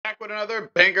with another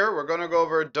banger. We're going to go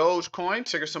over Dogecoin,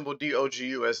 ticker symbol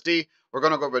DOGUSD. We're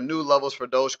going to go over new levels for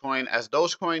Dogecoin, as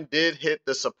Dogecoin did hit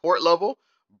the support level,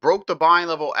 broke the buying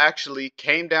level, actually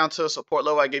came down to a support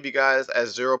level I gave you guys at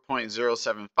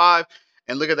 0.075.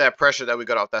 And look at that pressure that we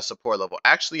got off that support level.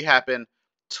 Actually happened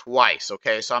twice,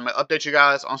 okay? So I'm going to update you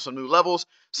guys on some new levels.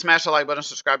 Smash the like button,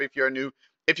 subscribe if you're new.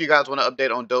 If you guys want to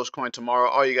update on Dogecoin tomorrow,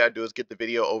 all you got to do is get the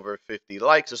video over 50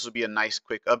 likes. This will be a nice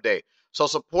quick update. So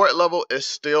support level is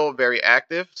still very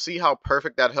active. See how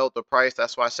perfect that held the price.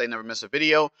 That's why I say never miss a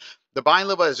video. The buying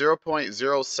level at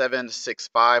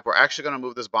 0.0765. We're actually going to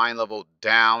move this buying level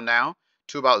down now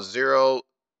to about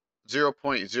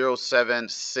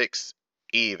 0.076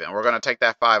 even. We're going to take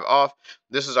that 5 off.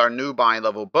 This is our new buying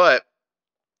level, but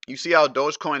you see how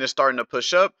Dogecoin is starting to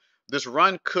push up. This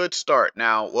run could start.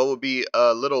 Now, what would be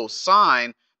a little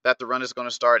sign that the run is going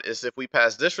to start is if we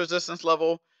pass this resistance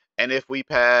level and if we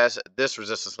pass this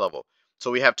resistance level.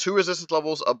 So we have two resistance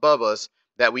levels above us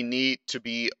that we need to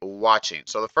be watching.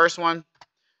 So the first one,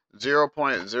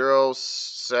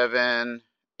 0.0789.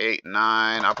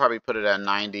 I'll probably put it at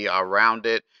 90. I'll round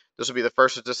it. This will be the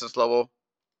first resistance level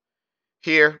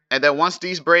here. And then once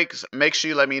these breaks, make sure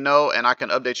you let me know and I can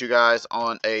update you guys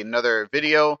on another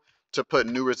video to put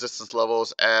new resistance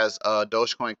levels, as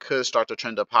Dogecoin could start to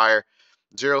trend up higher.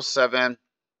 0.78.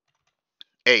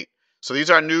 So these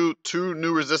are two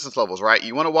new resistance levels, right?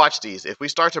 You want to watch these. If we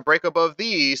start to break above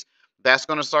these, that's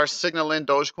going to start signaling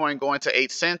Dogecoin going to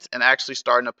 8 cents and actually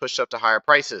starting to push up to higher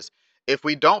prices. If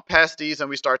we don't pass these and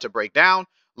we start to break down,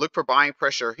 look for buying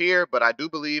pressure here. But I do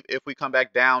believe if we come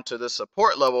back down to the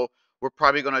support level, we're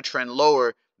probably going to trend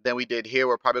lower than we did here.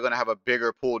 We're probably going to have a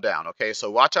bigger pull down. Okay,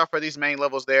 so watch out for these main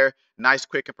levels there. Nice,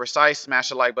 quick, and precise. Smash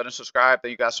the like button, subscribe.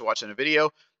 Thank you guys for watching the video.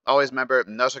 Always remember,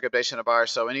 no recommendation of buyers,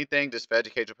 so anything just for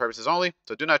educational purposes only.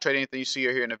 So do not trade anything you see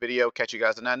or hear in the video. Catch you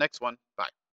guys in that next one. Bye.